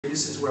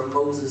This is where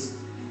Moses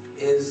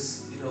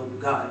is,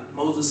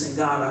 Moses and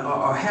God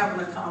are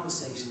having a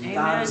conversation. Amen.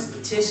 God is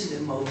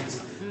petitioning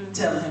Moses,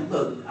 telling him,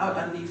 look,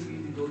 I need for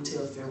you to go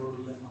tell Pharaoh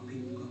to let my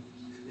people go.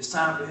 It's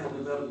time for him to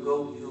let them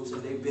go. So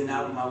they've been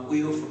out of my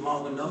will for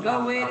long enough.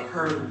 I've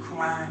heard them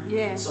crying.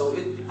 Yeah. So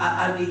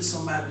I need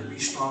somebody to be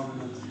strong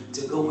enough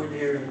to go in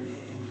there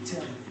and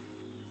tell him.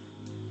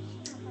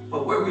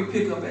 But where we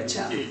pick up at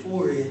chapter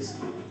 4 is,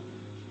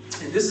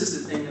 and this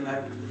is the thing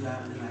that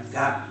I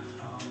got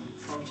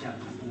from chapter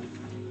 4.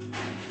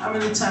 How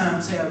many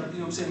times have,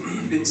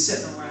 you've been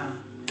sitting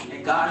around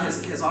and God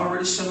has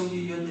already shown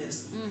you your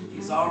destiny.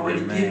 He's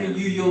already given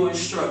you your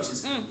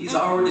instructions. He's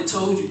already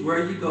told you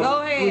where you go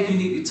who you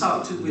need to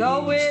talk to, but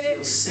you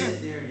still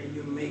sit there and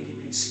you're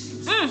making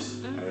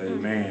excuses.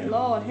 Amen.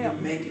 Lord help.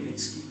 You're making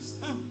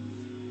excuses.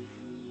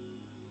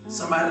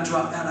 Somebody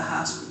dropped out of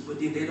high school, but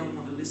then they don't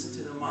want to listen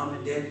to their mom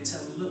and dad and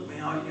tell them, look,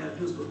 man, all you got to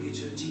do is go get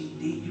your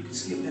GED. You can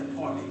skip that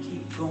part and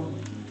keep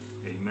going.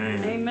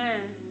 Amen.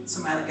 Amen.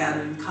 Somebody got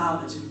in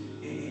college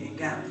and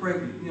got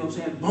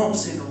pregnant,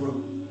 bumps in the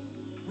road.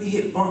 We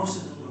hit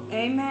bumps in the road.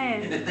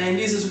 Amen. And the thing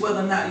is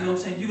whether or not,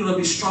 you're going to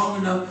be strong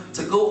enough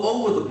to go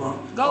over the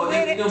bump. You're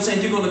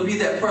going to be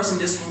that person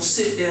that's going to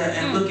sit there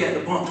and look at the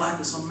bump like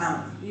it's a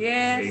mountain.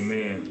 Yes.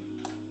 Amen.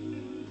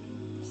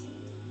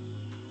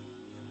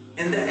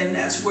 And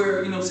that's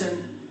where,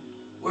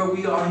 where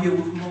we are here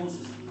with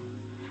Moses.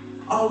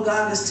 All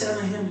God is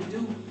telling him to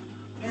do,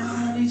 man, all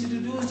I need you to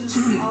do is just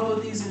follow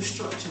these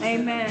instructions.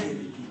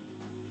 Amen.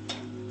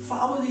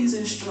 Follow these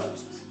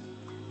instructions.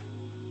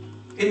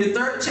 In the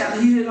 3rd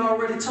chapter, he had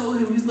already told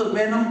him, he's, look,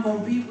 man, I'm going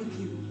to be with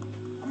you.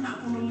 I'm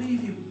not going to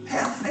leave you.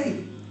 Have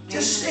faith.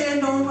 Just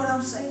stand on what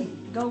I'm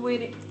saying. Go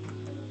with it.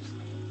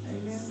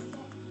 Amen.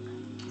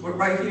 But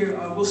right here,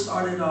 we'll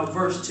start in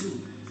verse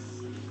 2.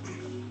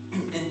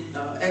 In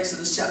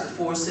Exodus chapter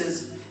 4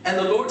 says, and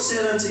the Lord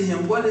said unto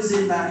him, what is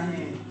in thy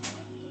hand?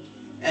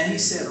 And he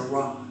said, a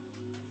rod.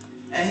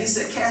 And he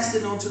said, cast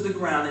it onto the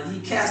ground. And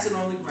he cast it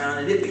on the ground,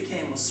 and it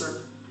became a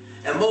serpent.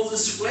 And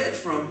Moses fled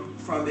from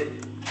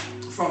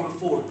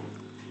before it.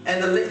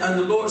 And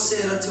the Lord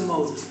said unto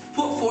Moses,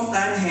 put forth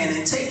thine hand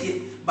and take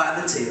it by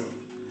the tail.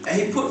 And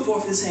he put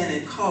forth his hand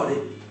and caught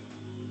it,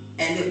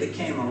 and it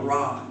became a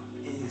rod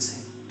in his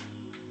hand.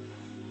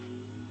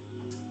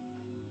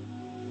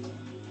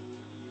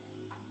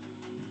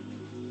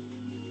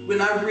 When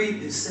I read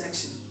this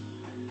section,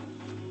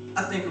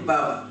 I think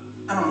about,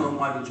 I don't know if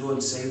Michael Jordan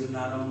saved or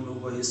not, I don't know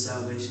where his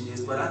salvation is,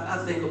 but I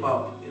think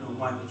about,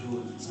 Michael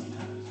Jordan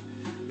sometimes.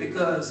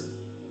 Because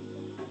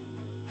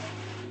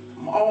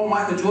all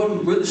Michael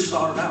Jordan really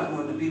started out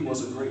wanting to be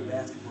was a great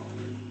basketball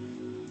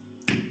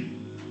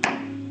player.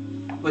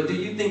 But do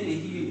you think that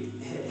he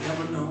had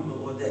ever known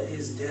or that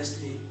his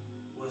destiny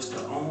was to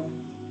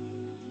own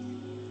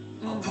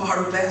a part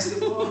of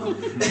basketball?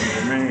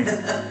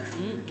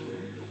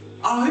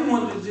 All he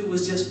wanted to do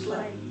was just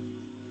play.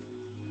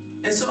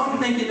 And so I'm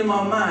thinking in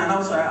my mind, I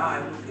was like, all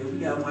right, okay, we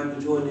got Michael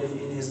Jordan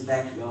in his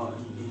backyard,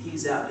 and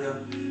he's out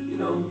there,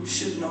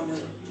 shooting on the,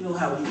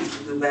 how we used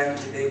to do back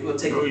in the day. We'll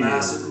take a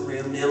bicycle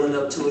rim, nail it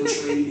up to a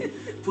tree, and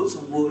put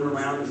some wood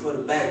around it for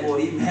the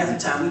backboard. Even half the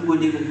time, we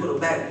wouldn't even put a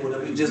backboard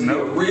up. We'd just be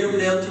a rim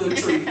nailed to a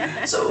tree.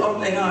 So I'm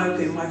thinking, all right,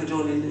 okay, Michael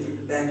Jordan in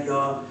the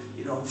backyard,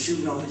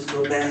 shooting on his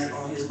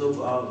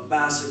little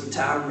bicycle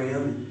tire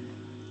rim.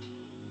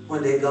 And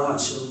one day God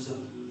shows up.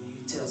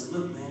 He tells him,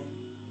 look, man,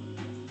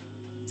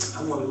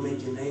 I want to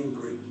make your name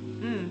great.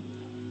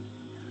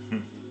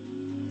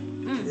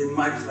 And then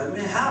Mike's like,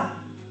 man, how?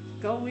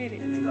 Go with it.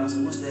 And then God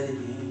said, what's that in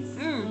your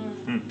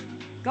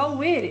hand? Go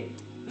with it.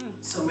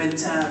 So many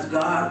times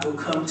God will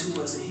come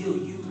to us and he'll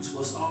use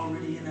what's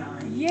already in our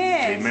hand.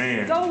 Yes.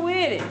 Amen. Go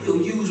with it.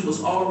 He'll use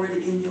what's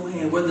already in your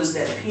hand, whether it's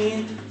that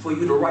pen for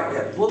you to write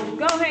that book.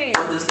 Go ahead.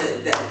 Whether it's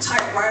that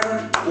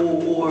typewriter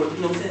or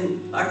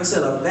like I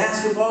said, a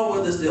basketball,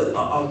 whether it's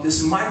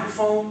this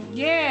microphone.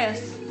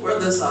 Yes.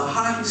 Whether it's a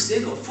hockey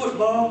stick or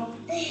football.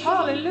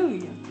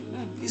 Hallelujah.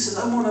 He says,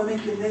 I want to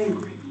make your name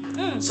great.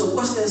 So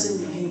what's that's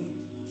in your hand?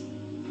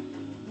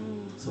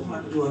 So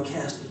Michael Jordan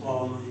cast the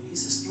ball on him. He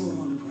says, throw him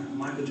on the ground.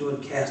 Michael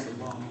Jordan cast the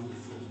ball on the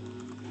floor.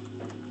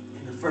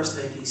 And the first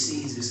thing he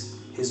sees is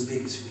his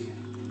biggest fear.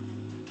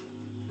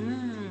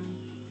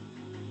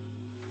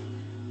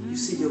 You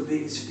see your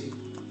biggest fear.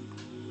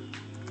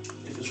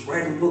 If it's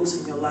writing books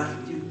in your life,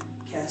 you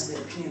cast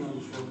that pen on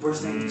the floor.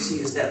 First thing you see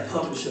is that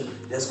publisher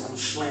that's going to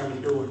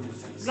slam the door in your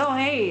face. Go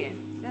ahead.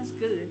 That's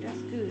good.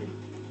 That's good.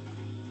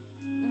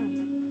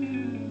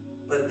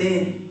 But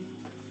then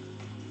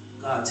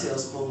God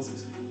tells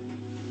Moses,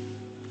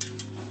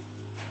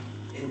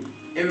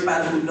 and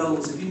everybody who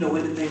knows, if you know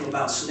anything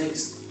about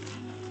snakes,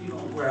 you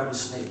don't grab a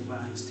snake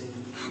by his tail.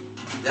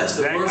 That's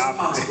the worst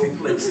possible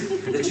place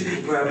that you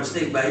can grab a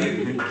snake by.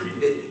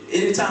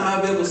 Anytime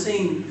I've ever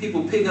seen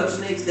people pick up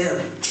snakes,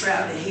 they'll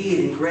trap the head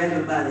and grab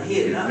it by the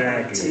head, not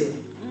by the tail.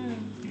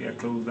 You got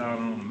closed out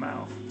on the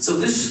mouth. So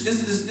this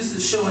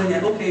is showing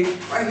that, okay,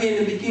 right here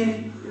in the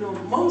beginning,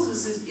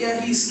 Moses is,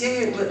 he's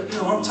scared, but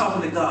I'm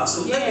talking to God.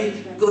 So let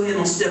me go ahead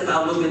and step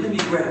out a little bit. Let me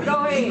grab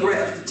him. He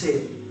grabs the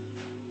tail.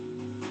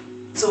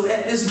 So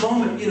at this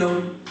moment, you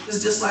know,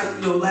 it's just like,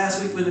 you know,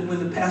 last week when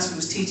the pastor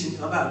was teaching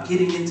about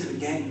getting into the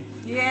game.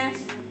 Yes.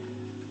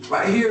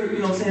 Right here, you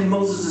know what I'm saying,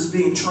 Moses is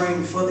being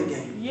trained for the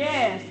game.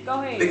 Yes.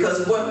 Go ahead.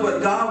 Because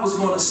what God was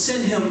going to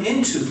send him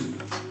into,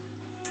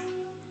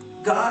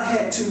 God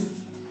had to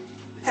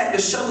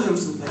show him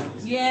some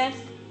things. Yes.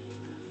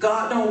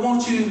 God don't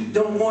want you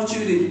to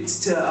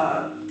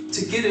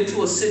get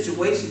into a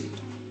situation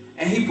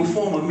and he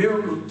perform a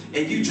miracle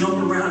and you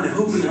jumping around and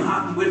hooping and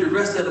hopping with the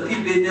rest of the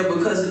people in there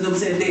because of them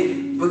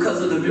saying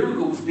because of the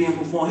miracle was being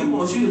performed. He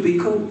wants you to be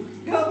cool.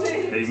 Go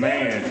ahead.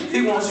 Amen.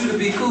 He wants you to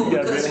be cool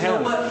because you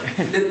know what?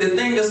 The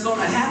thing that's going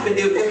to happen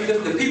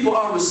if the people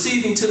are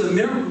receiving to the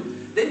miracle,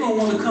 they're going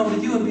to want to come to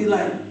you and be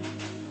like,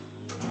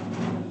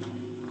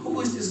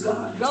 who is this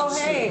God? Go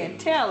ahead.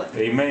 Tell it.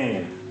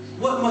 Amen.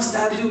 What must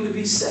I do to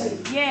be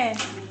saved? Yes.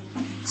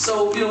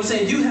 So, you know what I'm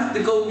saying, you have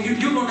to go, you're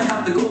going to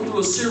have to go through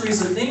a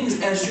series of things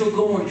as you're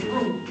going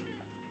through.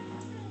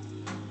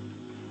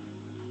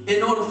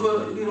 In order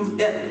for, you know,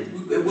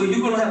 well, you're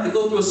going to have to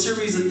go through a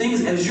series of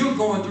things as you're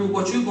going through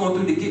what you're going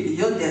through to get to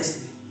your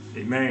destiny.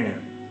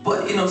 Amen.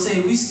 But, you know what I'm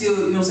saying, we still, you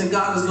know what I'm saying,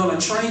 God is going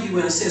to train you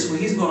in a sense where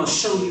he's going to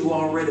show you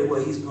already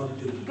what he's going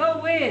to do.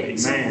 Go with it.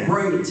 So Amen.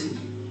 bring it to you.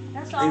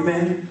 That's all.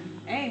 Amen.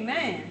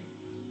 Amen.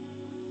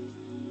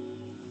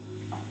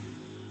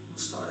 We'll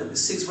start at the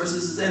 6th verse.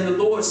 It says, and the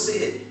Lord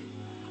said,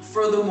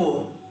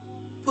 furthermore,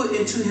 put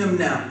into him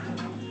now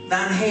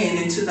thine hand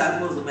into thy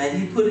bosom. And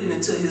he put it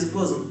into his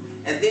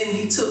bosom. And then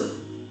he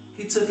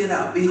took it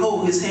out.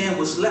 Behold, his hand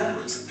was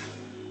leprous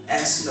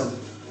as snow.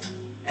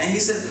 And he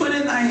said, put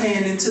in thy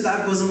hand into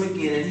thy bosom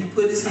again. And he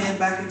put his hand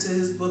back into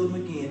his bosom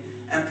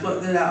again and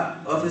plucked it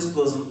out of his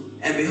bosom.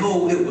 And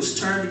behold, it was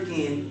turned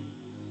again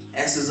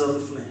as is of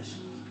the flesh.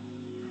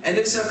 And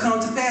it shall come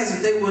to pass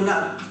if they will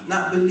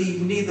not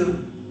believe,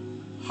 neither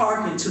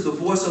hearken to the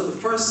voice of the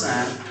first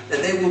sign,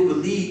 that they will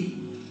believe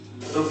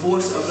the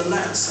voice of the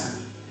latter sign.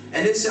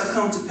 And it shall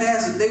come to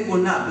pass if they will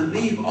not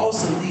believe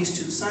also these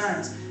two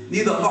signs,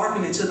 neither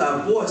hearken to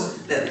thy voice,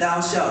 that thou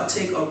shalt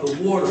take of the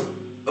water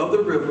of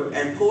the river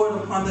and pour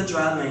it upon the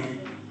dry land.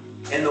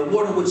 And the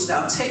water which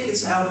thou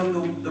takest out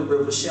of the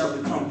river shall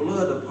become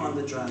blood upon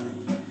the dry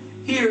land.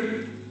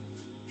 Here,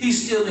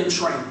 he's still in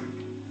training.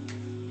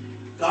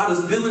 God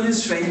is building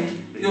his faith.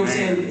 You know what I'm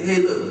saying?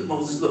 Hey, look,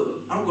 Moses,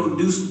 look, I'm going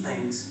to do some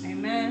things.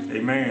 Amen.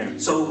 Amen.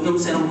 So, you know what I'm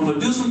saying? I'm going to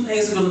do some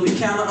things that are going to be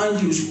kind of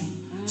unusual.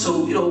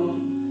 So, you know,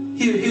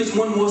 here's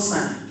one more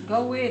sign.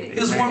 Go with it.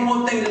 Here's one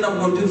more thing that I'm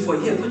going to do for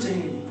you. Here, put your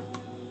hand in.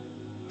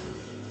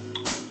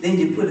 Then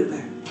you put it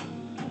back.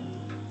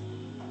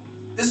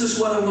 This is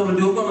what I'm going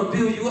to do. I'm going to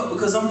build you up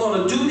because I'm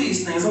going to do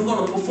these things. I'm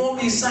going to perform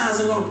these signs.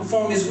 I'm going to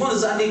perform these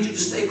wonders. I need you to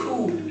stay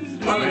cool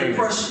under the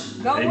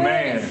pressure. Go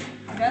Amen. with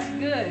it. That's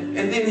good. And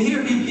then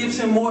here he gives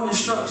him more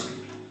instruction.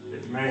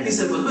 Amen. He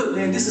said, but look,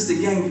 man, this is the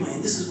game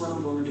plan. This is what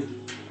I'm going to do.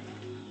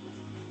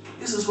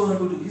 This is what I'm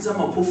going to do. He said, I'm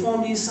going to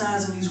perform these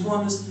signs and these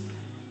wonders.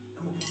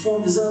 I'm going to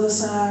perform this other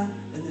sign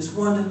and this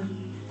wonder.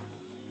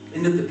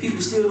 And if the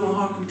people still don't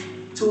hearken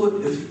to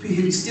it, if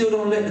he still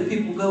don't let the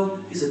people go,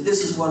 he said,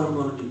 this is what I'm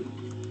going to do.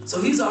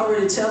 So he's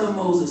already telling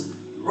Moses,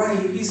 right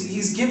here,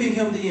 he's giving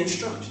him the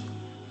instruction.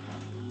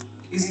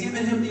 He's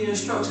giving him the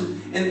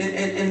instruction.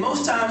 And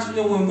most times, you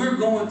know, when we're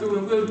going through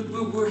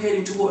and we're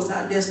heading towards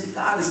our destiny,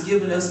 God is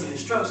giving us the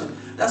instruction.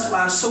 That's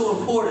why it's so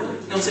important, you know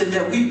what I'm saying,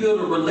 that we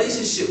build a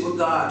relationship with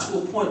God to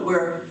a point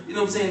where, you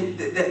know what I'm saying,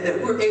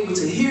 that we're able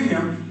to hear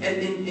him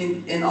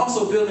and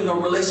also building a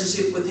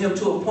relationship with him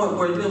to a point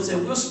where, you know what I'm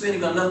saying, we're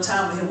spending enough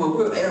time with him where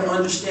we're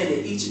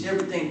understanding each and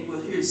everything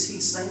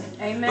he's saying.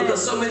 Amen.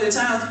 Because so many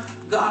times,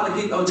 God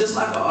will get, just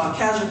like a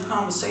casual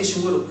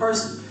conversation with a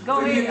person,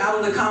 we're here out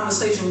of the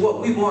conversation what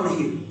we want to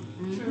hear.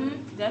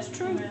 Mm-hmm. That's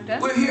true.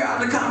 We're here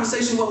out of the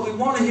conversation what we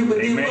want to hear, but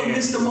then we'll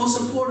miss the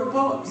most important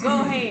part.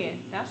 Go ahead.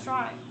 That's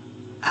right.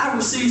 I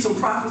received some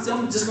prophecies.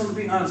 I'm just going to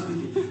be honest with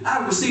you.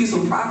 I received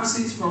some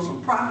prophecies from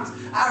some prophets.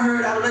 I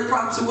heard out of that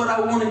prophecy what I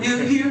wanted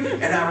to hear,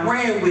 and I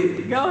ran with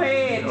it. Go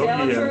ahead.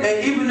 Tell the truth.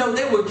 And even though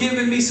they were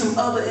giving me some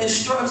other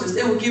instructions,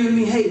 they were giving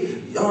me,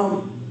 hey,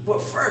 but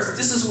first,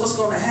 this is what's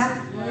going to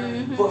happen.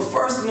 Mm-hmm. But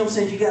first, you know what I'm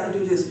saying, you got to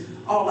do this.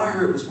 All I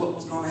heard was what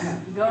was going to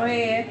happen. Go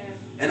ahead.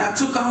 And I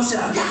took off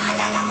shouting,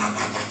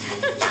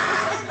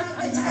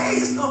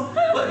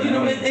 but you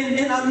know,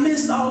 and I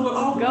missed all the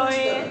Go stuff.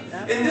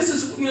 ahead. And this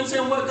is, you know what I'm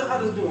saying, what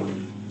God is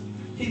doing.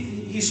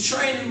 He's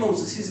training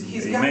Moses.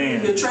 He's got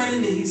him the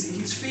training.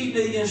 He's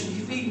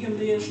feeding him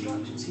the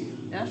instructions here.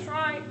 That's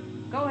right.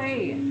 Go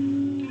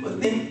ahead.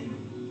 But then,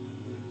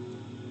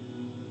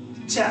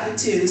 chapter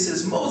 10, it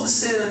says, Moses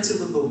said unto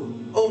the Lord,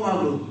 O my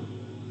Lord,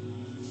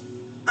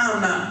 I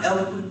am not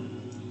eloquent,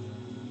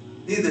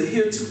 neither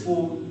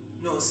heretofore,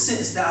 nor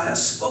since thou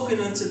hast spoken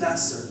unto thy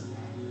servant.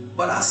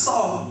 But I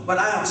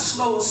am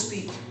slow of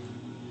speech,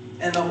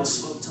 and of a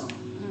slow tongue.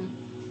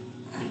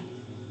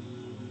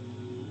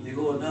 There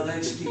go another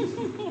excuse.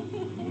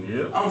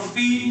 Yep. I'm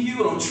feeding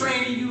you, I'm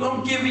training you,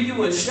 I'm giving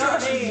you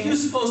instructions. You're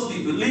supposed to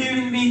be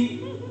believing me,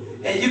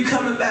 and you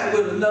coming back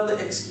with another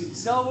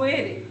excuse. Go with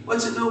it.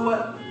 But you know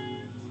what?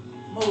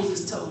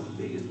 Moses told the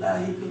biggest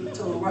lie he could have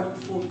told right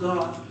before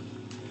God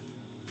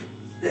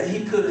that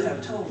he could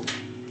have told.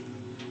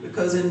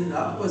 Because in,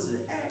 was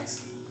it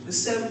Acts, the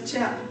 7th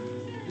chapter,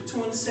 the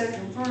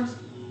 22nd verse?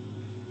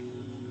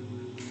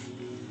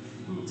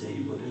 I'm going to tell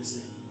you what it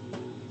says.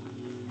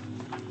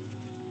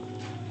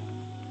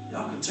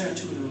 Y'all can turn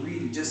to it and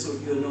read it just so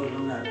you'll know that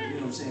I'm not, you know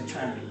what I'm saying,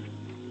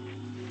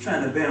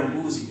 trying to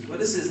bamboozle you. But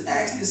this is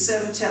Acts the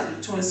 7th chapter,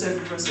 22nd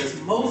verse says,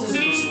 Moses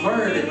was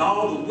learned in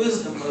all the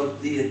wisdom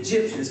of the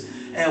Egyptians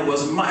and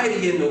was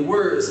mighty in the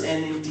words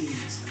and in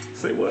deeds.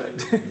 Say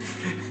what?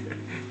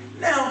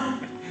 Now,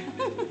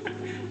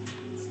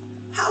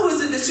 how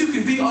is it that you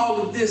can be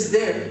all of this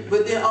there,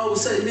 but then all of a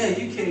sudden now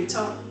you can't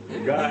talk?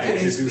 God you asked you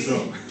to do speak.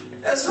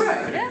 something. That's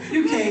right. That's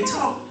You good. can't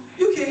talk.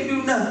 You can't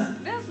do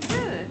nothing. That's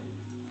good.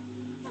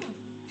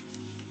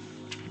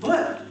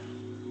 But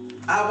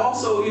I've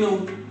also, you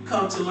know,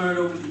 come to learn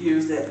over the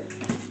years that,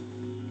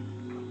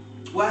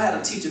 well, I had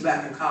a teacher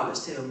back in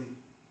college tell me,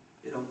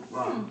 you know,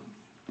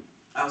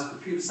 I was a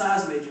computer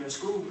science major in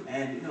school,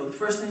 and you know, the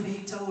first thing that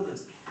he told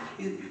us,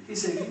 he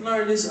said, you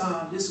learn this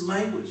this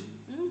language.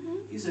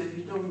 He said, if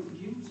you don't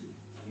use it,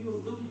 you'll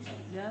lose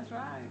it. That's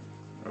right.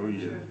 Oh,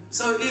 yeah.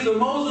 So either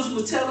Moses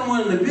was telling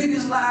one of the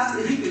biggest lies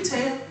that he could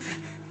tell,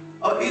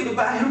 or either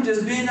by him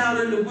just being out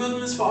in the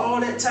wilderness for all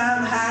that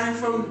time, hiding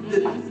from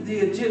the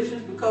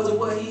Egyptians because of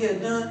what he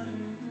had done,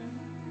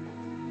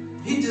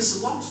 he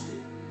just lost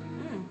it.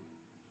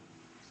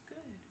 Good.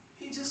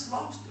 He just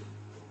lost it.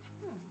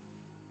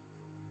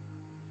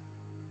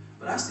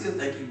 But I still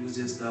think he was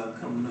just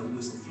coming up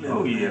with some flim.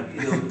 Oh, yeah.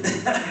 You know,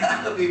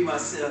 I'll be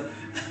myself.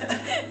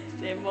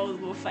 That Moses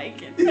was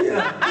faking.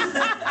 Yeah.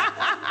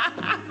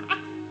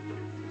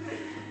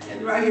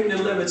 And right here in the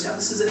 11th chapter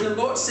it says, and the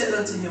Lord said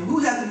unto him, who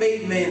hath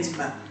made man's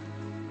mouth?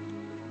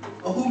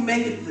 Or who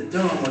maketh the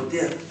dumb or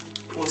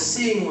deaf, or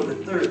seeing or the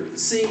third, the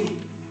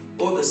seeing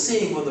or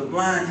the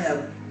blind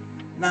have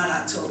not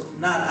I told,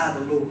 not I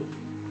the Lord.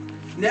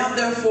 Now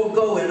therefore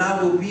go, and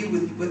I will be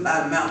with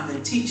thy mouth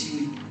and teach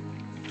thee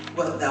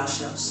what thou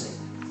shalt say.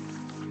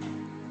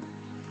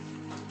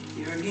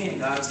 Here again,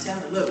 God's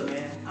telling, look,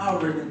 man, I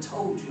already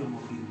told you I'm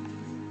going to be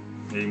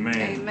with you. Amen.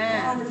 I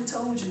Amen. already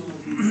told you I'm going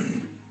to be with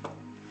you.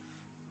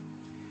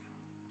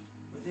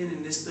 But then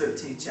in this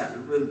 13th chapter,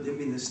 really,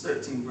 this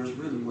 13th verse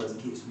really what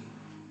gets me.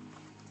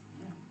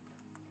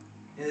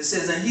 And it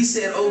says, and he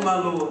said, O my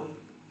Lord,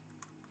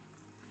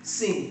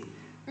 sing,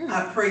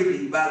 I pray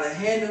thee, by the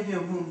hand of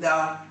him whom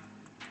thou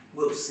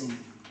wilt sing.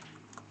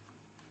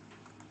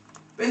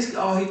 Basically,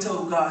 all he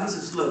told God, he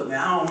says, look, man,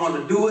 I don't want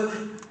to do it.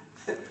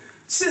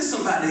 Send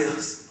somebody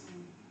else.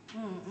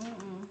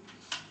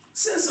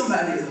 Send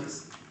somebody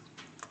else.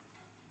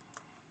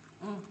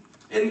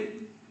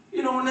 And,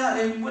 you know, when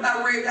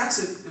I read, I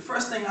said, the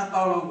first thing I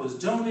thought of was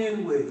Jonah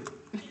in the whale.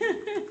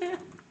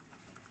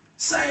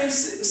 Same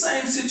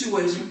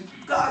situation.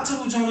 God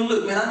told Jonah,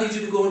 look, man, I need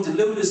you to go and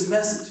deliver this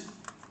message.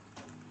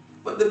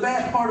 But the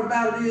bad part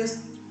about it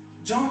is,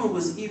 Jonah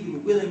was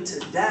even willing to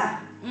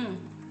die,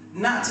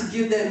 not to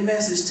give that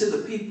message to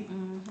the people.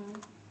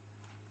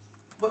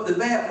 But the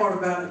bad part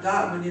about it,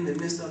 God went in the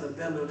midst of the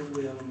belly of the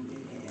whale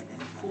and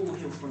pulled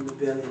him from the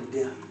belly of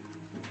death.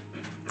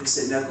 He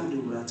said, now go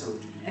do what I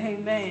told you.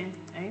 Amen.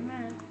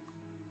 Amen.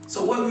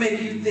 So what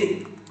makes you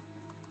think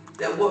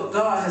that what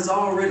God has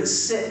already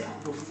set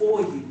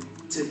before you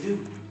to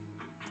do,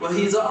 what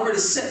he's already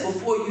set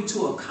before you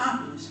to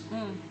accomplish,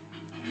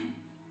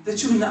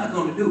 that you're not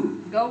going to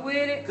do? Go with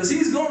it. Because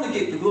he's going to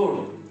get the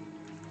glory.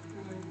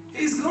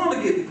 He's going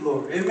to get the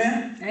glory.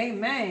 Amen?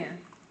 Amen.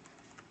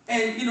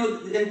 And, you know,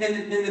 and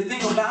the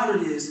thing about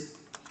it is,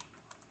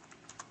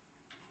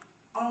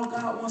 all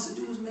God wants to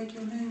do is make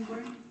your name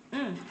great.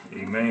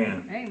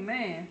 Amen.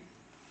 Amen.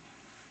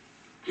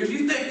 If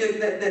you think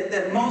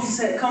that Moses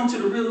had come to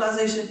the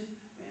realization,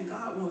 man,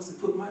 God wants to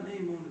put my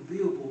name on the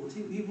billboards.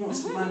 He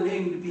wants my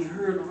name to be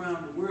heard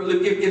around the world.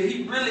 If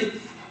he really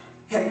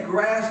had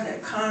grasped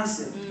that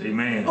concept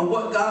Amen. of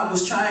what God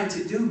was trying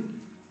to do,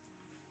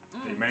 do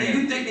you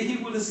Amen. think that he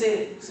would have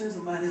said, send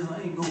somebody else,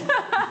 I ain't going.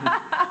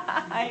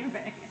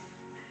 Amen.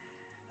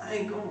 I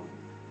ain't going.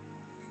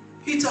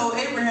 He told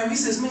Abraham, he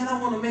says, man,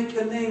 I want to make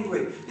your name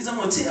great. He says, I'm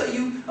going to tell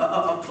you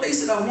a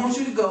place that I want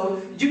you to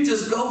go. You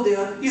just go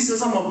there. He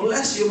says, I'm going to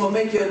bless you. I'm going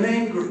to make your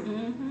name great.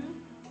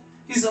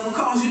 He says, I'm going to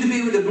cause you to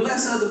be able to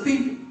bless other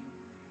people.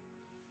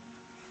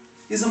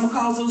 He says, I'm going to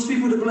cause those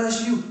people to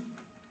bless you.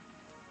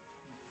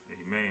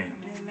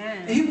 Amen.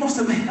 Amen. And he wants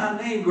to make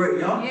our name great,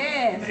 y'all.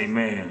 Yes.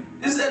 Amen.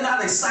 Is that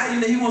not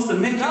exciting that he wants to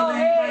make Go your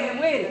name ahead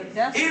great? with it.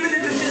 That's Even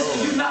in the midst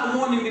of you not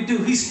wanting to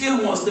do, he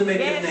still wants to make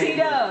your yes, name he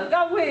great. does.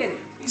 Go with it.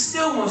 He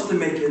still wants to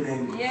make your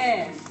name great.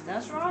 Yes,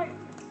 that's right.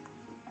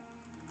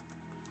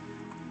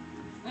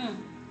 I'm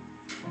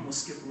going to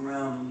skip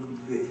around a little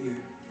bit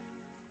here.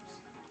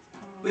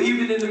 But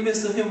even in the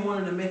midst of him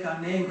wanting to make our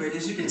name great,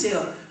 as you can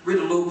tell, read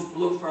a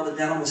little further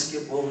down. I'm going to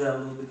skip over that a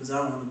little bit because I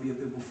don't want to be up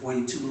here before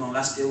you too long.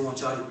 I still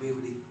want y'all to be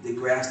able to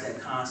grasp that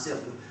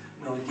concept, of,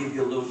 you know, to give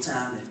you a little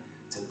time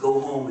to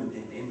go home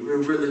and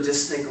really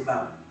just think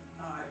about,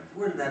 all right,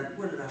 where did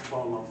I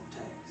fall off the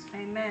task?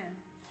 Amen.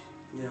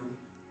 You know,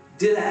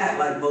 did I act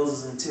like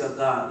Moses and tell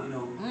God, you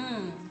know,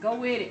 Go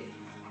with it.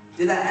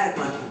 did I act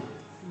like him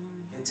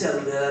and tell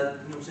him that, you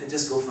know what I'm saying,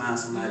 just go find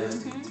somebody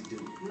else to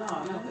do? No,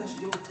 that's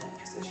your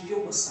task. That's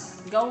your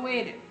assignment. Go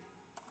with it.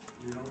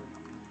 You know,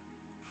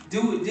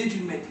 did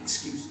you make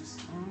excuses?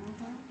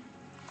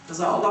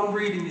 Because all I'm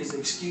reading is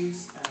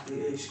excuse after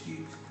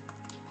excuse.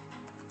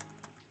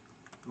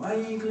 Why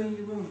you ain't clean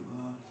your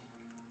room?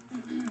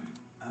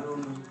 I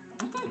don't know.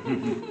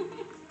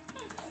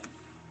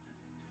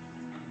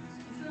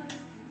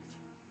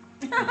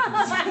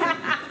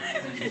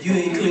 You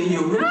ain't clean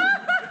your room.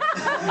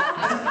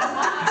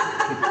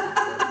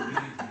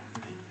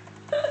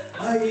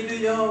 Why you do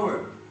your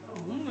homework?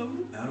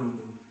 I don't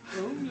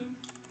know.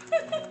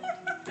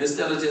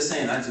 Instead of just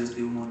saying, I just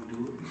didn't want to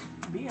do it.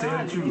 Be Tell the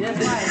honest. truth. That's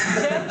right.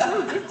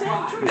 Tell the truth. Just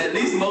tell the truth. At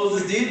least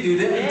Moses did do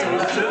that.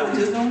 Yeah. I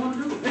just don't want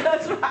to do it.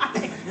 That's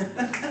right.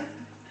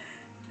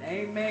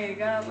 Amen.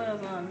 God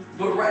loves honesty.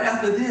 But right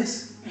after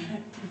this,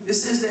 it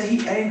says that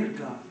he angered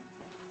God.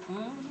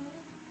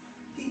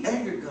 He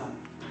angered God.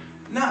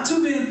 Not too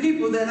many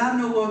people that I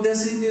know of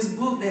that's in this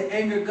book that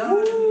angered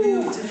God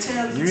to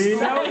tell his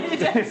story.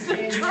 That's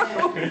the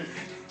truth.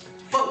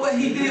 But what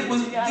he did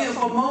was give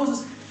for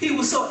Moses. He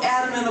was so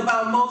adamant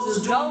about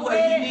Moses doing what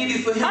he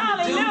needed for him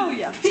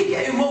Hallelujah. to do. He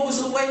gave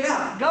Moses a way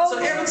out. So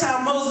every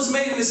time Moses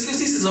made an excuse,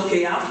 he says,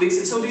 okay, I'll fix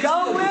it. So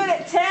Go with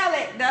it. Tell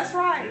it. That's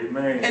right.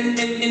 Amen. And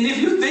if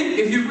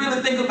you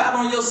really think back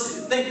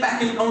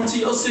onto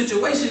your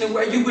situation and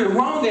where you went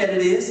wrong at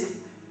it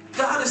is,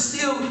 God is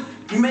still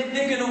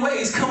thinking of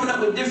ways, coming up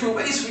with different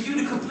ways for you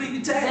to complete the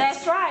task.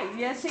 That's right.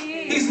 Yes, he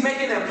is. He's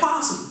making that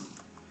possible.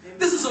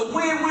 This is a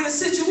win-win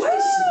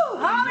situation. Woo,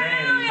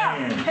 hallelujah.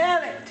 Amen.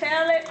 Tell it.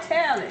 Tell it.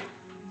 Tell it.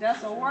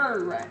 That's a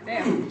word right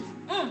there.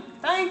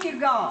 Thank you,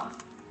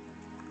 God.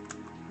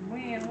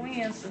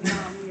 Win-win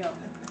scenario.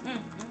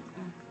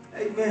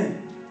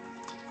 Amen.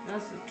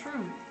 That's the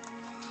truth.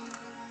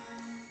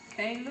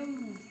 Can't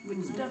lose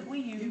with the stuff we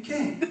use. You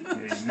can't.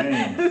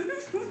 Amen.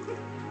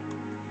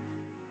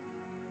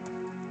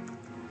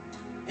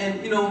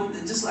 And you know,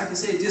 just like I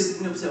said, just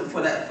you know,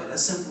 for that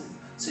simple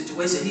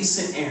situation, he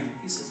sent Aaron.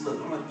 He says, "Look,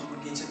 I'm gonna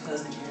get your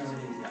cousin Aaron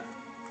in.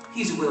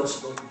 He's well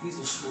spoken. He's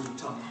a smooth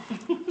talker.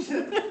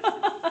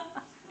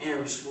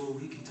 Aaron's smooth.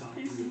 He can talk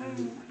really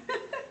good."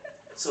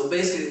 So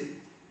basically,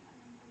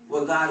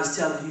 what God is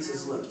telling him, he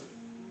says, "Look,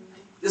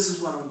 this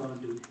is what I'm gonna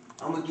do.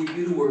 I'm gonna give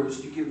you the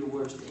words. You give the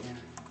words to Aaron,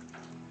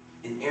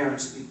 and Aaron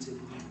speak to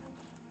them."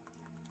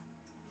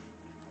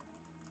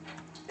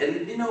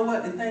 And you know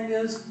what? The thing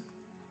is,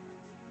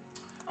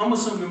 I'm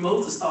assuming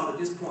Moses thought at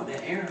this point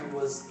that Aaron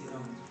was, you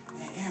know,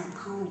 man, Aaron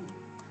cool.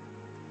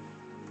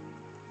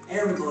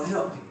 Aaron gonna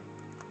help me.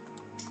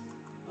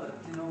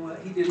 But you know what?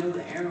 He didn't know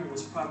that Aaron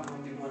was probably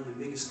gonna be one of the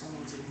biggest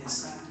thorns in his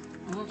side.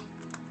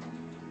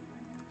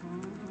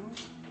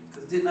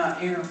 Because did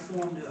not Aaron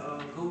form the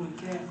golden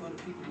calf for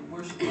the people to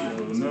worship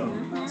God on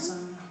Mount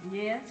Sinai?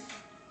 Yes.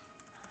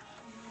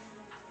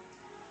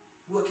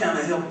 What kind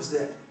of help is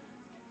that?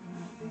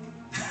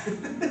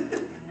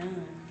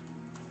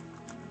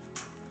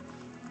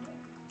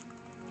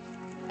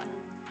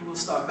 We'll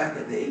start back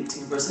at the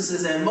 18th verse. It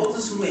says, and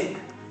Moses went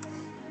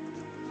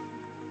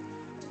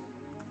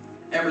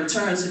and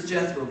returned to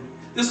Jethro.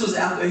 This was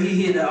after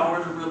he had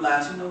already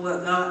realized, you know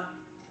what, God?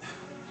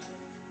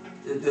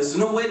 There's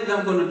no way that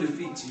I'm going to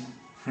defeat you.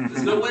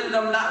 There's no way that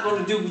I'm not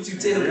going to do what you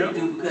tell me to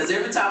do. Because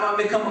every time I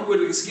may come up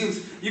with an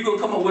excuse, you're going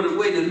to come up with a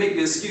way to make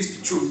the excuse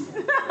the truth.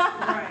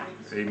 Right.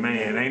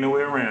 Amen. Ain't no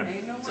way around it.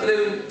 Ain't no So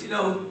way. then, you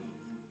know,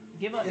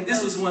 Give up. and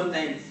this was one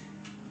thing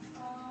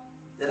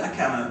that I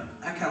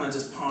kind of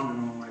just pondered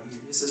on right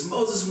here. It says,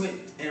 Moses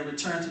went and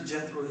returned to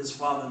Jethro, his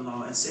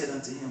father-in-law, and said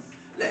unto him,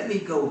 let me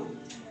go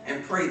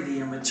and pray thee,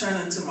 and return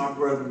unto my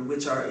brethren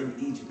which are in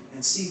Egypt,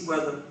 and see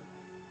whether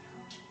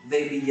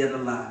they be yet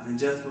alive. And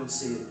Jethro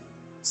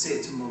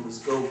said to Moses,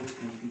 go in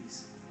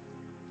peace.